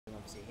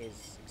obviously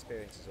his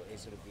experiences or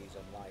his sort of views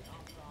on life,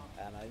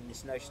 and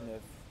this notion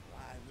of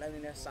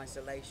loneliness,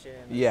 isolation.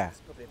 Yeah. There's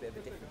probably a bit of a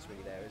difference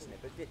really there, isn't it?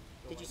 But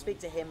did you speak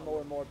to him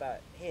more and more about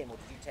him, or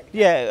did you take?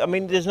 Yeah, I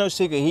mean, there's no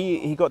secret.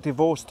 He got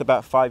divorced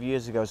about 5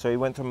 years ago, so he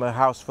went from a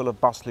house full of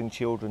bustling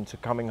children to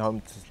coming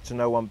home to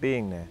no one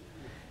being there,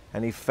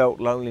 and he felt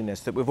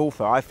loneliness that we've all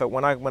felt. I felt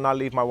when I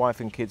leave my wife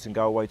and kids and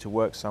go away to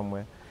work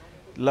somewhere.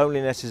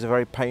 Loneliness is a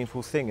very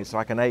painful thing. It's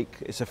like an ache.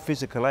 It's a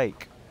physical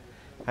ache,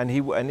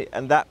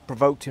 and that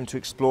provoked him to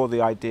explore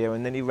the idea.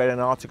 And then he read an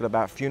article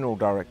about funeral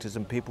directors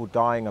and people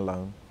dying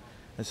alone,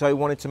 and so he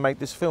wanted to make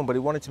this film. But he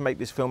wanted to make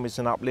this film as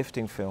an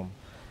uplifting film,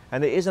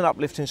 and it is an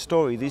uplifting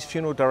story. These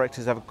funeral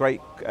directors have a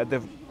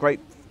great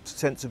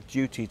sense of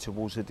duty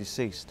towards the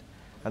deceased,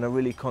 and are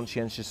really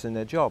conscientious in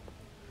their job.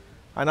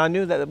 And I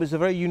knew that it was a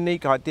very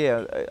unique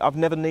idea. I've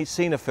never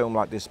seen a film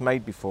like this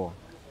made before.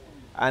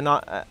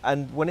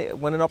 And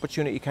when an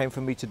opportunity came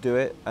for me to do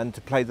it and to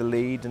play the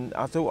lead, and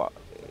I thought,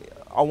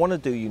 I want to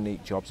do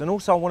unique jobs, and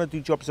also I want to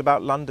do jobs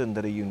about London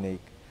that are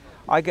unique.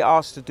 I get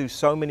asked to do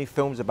so many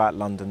films about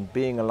London,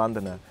 being a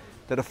Londoner,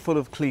 that are full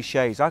of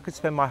cliches. I could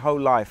spend my whole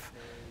life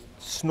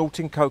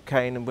snorting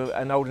cocaine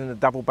and holding a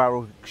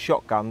double-barrel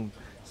shotgun,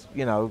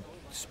 you know,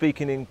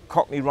 speaking in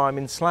Cockney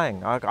rhyming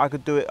slang. I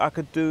could do it. I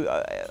could do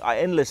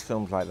endless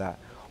films like that,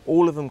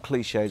 all of them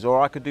cliches.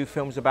 Or I could do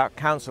films about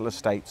council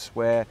estates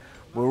where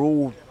we're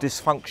all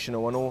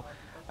dysfunctional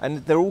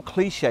and they're all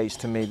cliches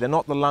to me. They're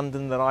not the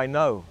London that I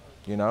know,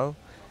 you know.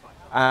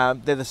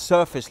 They're the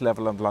surface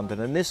level of London,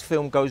 and this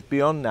film goes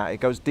beyond that. It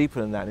goes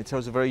deeper than that. It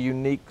tells a very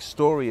unique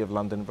story of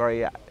London,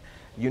 very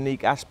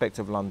unique aspect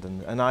of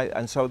London,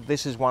 and so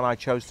this is one I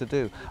chose to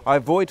do. I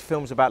avoid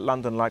films about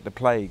London like the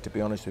plague, to be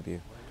honest with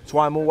you. That's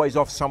why I'm always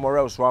off somewhere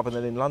else rather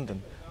than in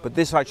London. But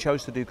this I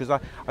chose to do because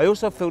I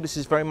also feel this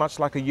is very much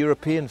like a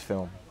European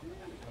film.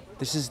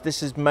 This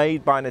is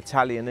made by an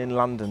Italian in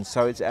London,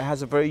 so it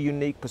has a very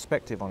unique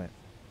perspective on it.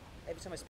 Every time I